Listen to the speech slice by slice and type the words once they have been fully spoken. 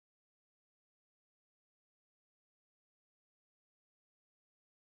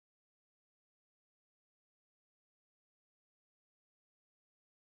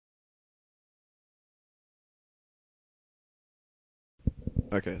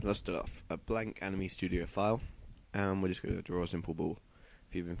Okay, let's start off. A blank Anime Studio file, and we're just going to draw a simple ball.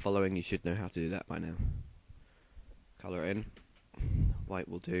 If you've been following, you should know how to do that by now. Colour it in. White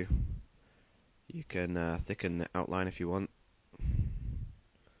will do. You can thicken the outline if you want.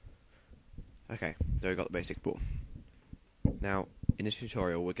 Okay, there we got the basic ball. Now, in this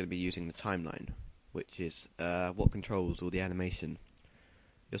tutorial, we're going to be using the timeline, which is what controls all the animation.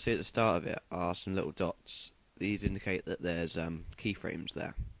 You'll see at the start of it are some little dots. These indicate that there's keyframes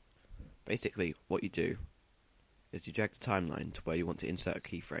there. Basically, what you do is you drag the timeline to where you want to insert a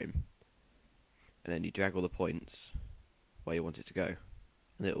keyframe, and then you drag all the points where you want it to go,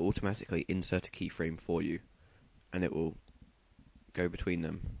 and it will automatically insert a keyframe for you, and it will go between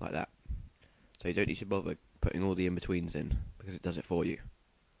them like that. So you don't need to bother putting all the in-betweens in, because it does it for you.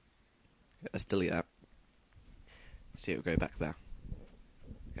 Okay, let's delete that. See, it will go back there.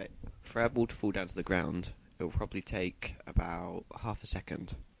 Okay, for our ball to fall down to the ground, it will probably take about half a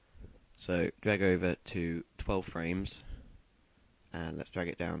second. So drag over to 12 frames, and let's drag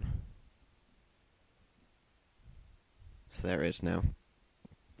it down. So there it is now,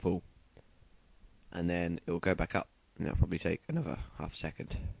 full. And then it will go back up, and it'll probably take another half a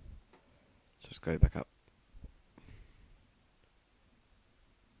second. So let's go back up.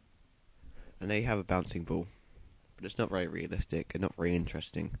 And there you have a bouncing ball, but it's not very realistic and not very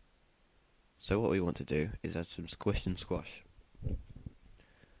interesting. So what we want to do is add some squish and squash.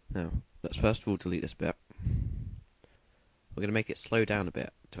 Now, let's first of all delete this bit. We're going to make it slow down a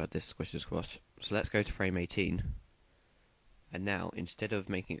bit to add this squish and squash. So let's go to frame 18. And now, instead of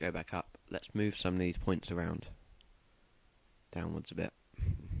making it go back up, let's move some of these points around. Downwards a bit.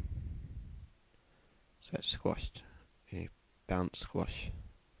 So it's squashed. Okay, bounce, squash.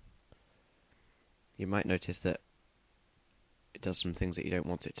 You might notice that it does some things that you don't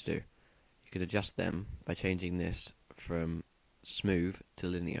want it to do. You can adjust them by changing this from smooth to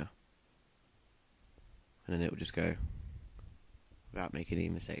linear. And then it will just go without making any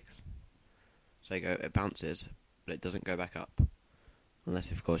mistakes. So you go, it bounces, but it doesn't go back up.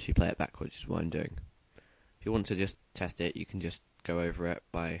 Unless, of course, you play it backwards, which is what I'm doing. If you want to just test it, you can just go over it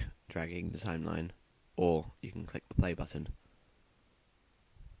by dragging the timeline, or you can click the play button.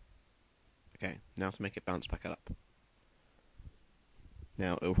 Okay, now to make it bounce back up.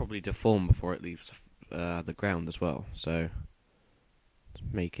 Now, it will probably deform before it leaves the ground as well, so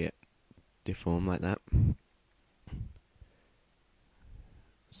let's make it deform like that.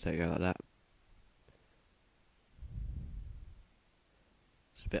 So it go like that.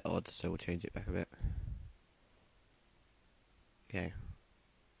 It's a bit odd, so we'll change it back a bit. Okay,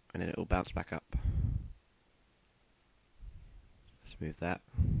 and then it will bounce back up. Smooth that.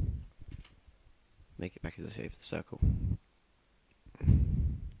 Make it back in the shape of the circle.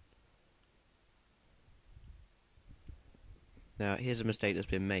 Now, here's a mistake that's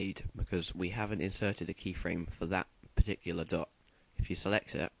been made because we haven't inserted a keyframe for that particular dot. If you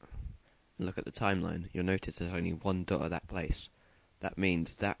select it and look at the timeline, you'll notice there's only one dot at that place. That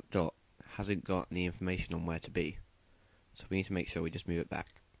means that dot hasn't got any information on where to be. So we need to make sure we just move it back.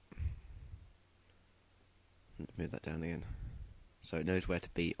 And move that down again. So it knows where to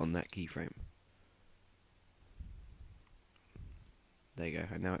be on that keyframe. There you go,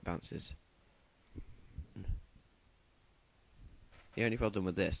 and now it bounces. The only problem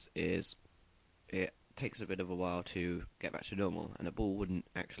with this is it takes a bit of a while to get back to normal, and a ball wouldn't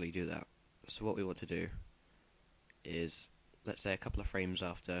actually do that. So what we want to do is, let's say a couple of frames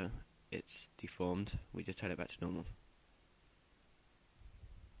after it's deformed, we just turn it back to normal.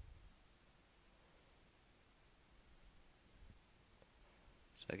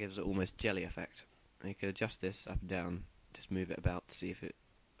 So it gives it almost jelly effect. And you can adjust this up and down, just move it about to see if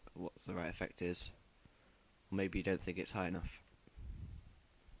what the right effect is. Or maybe you don't think it's high enough.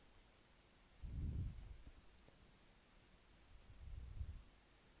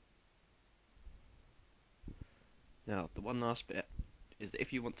 Now, the one last bit is that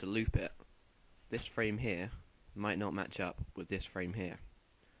if you want to loop it, this frame here might not match up with this frame here.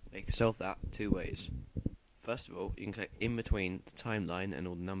 Now, you can solve that two ways. First of all, you can click in between the timeline and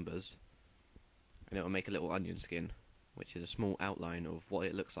all the numbers, and it will make a little onion skin, which is a small outline of what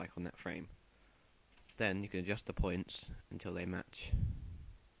it looks like on that frame. Then you can adjust the points until they match.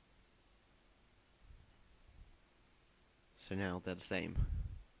 So now they're the same.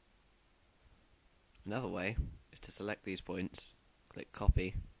 Another way is to select these points, click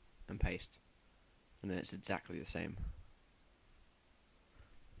copy and paste, and then it's exactly the same.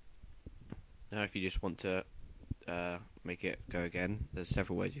 Now if you just want to make it go again, there's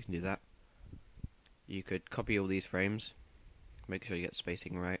several ways you can do that. You could copy all these frames, make sure you get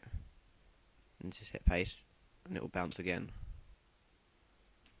spacing right, and just hit paste, and it will bounce again.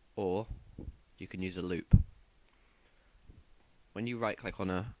 or you can use a loop. When you right click on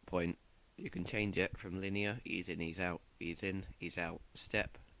a point, you can change it from linear, ease in, ease out, ease in, ease out,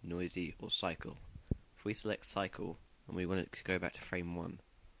 step, noisy, or cycle. If we select cycle and we want it to go back to frame 1,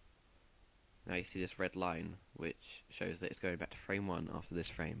 now you see this red line which shows that it's going back to frame 1 after this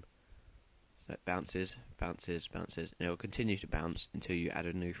frame. So it bounces, bounces, bounces, and it will continue to bounce until you add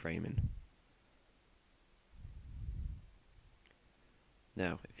a new frame in.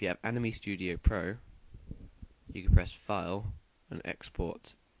 Now, if you have Anime Studio Pro, you can press File and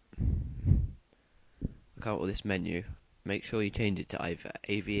Export. Look out with this menu. Make sure you change it to either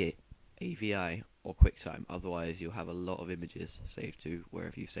AVI or QuickTime, otherwise you'll have a lot of images saved to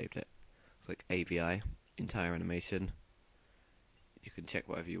wherever you saved it. Click AVI, entire animation. You can check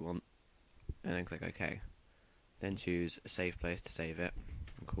whatever you want, and then click OK. Then choose a safe place to save it,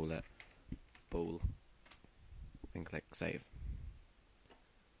 and call it Ball, and click Save.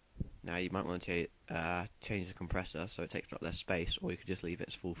 Now you might want to change the compressor so it takes up less space, or you could just leave it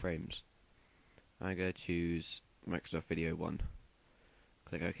as full frames. I'm going to choose Microsoft Video 1.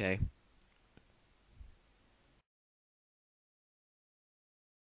 Click OK.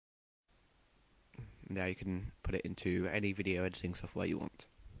 Now you can put it into any video editing software you want.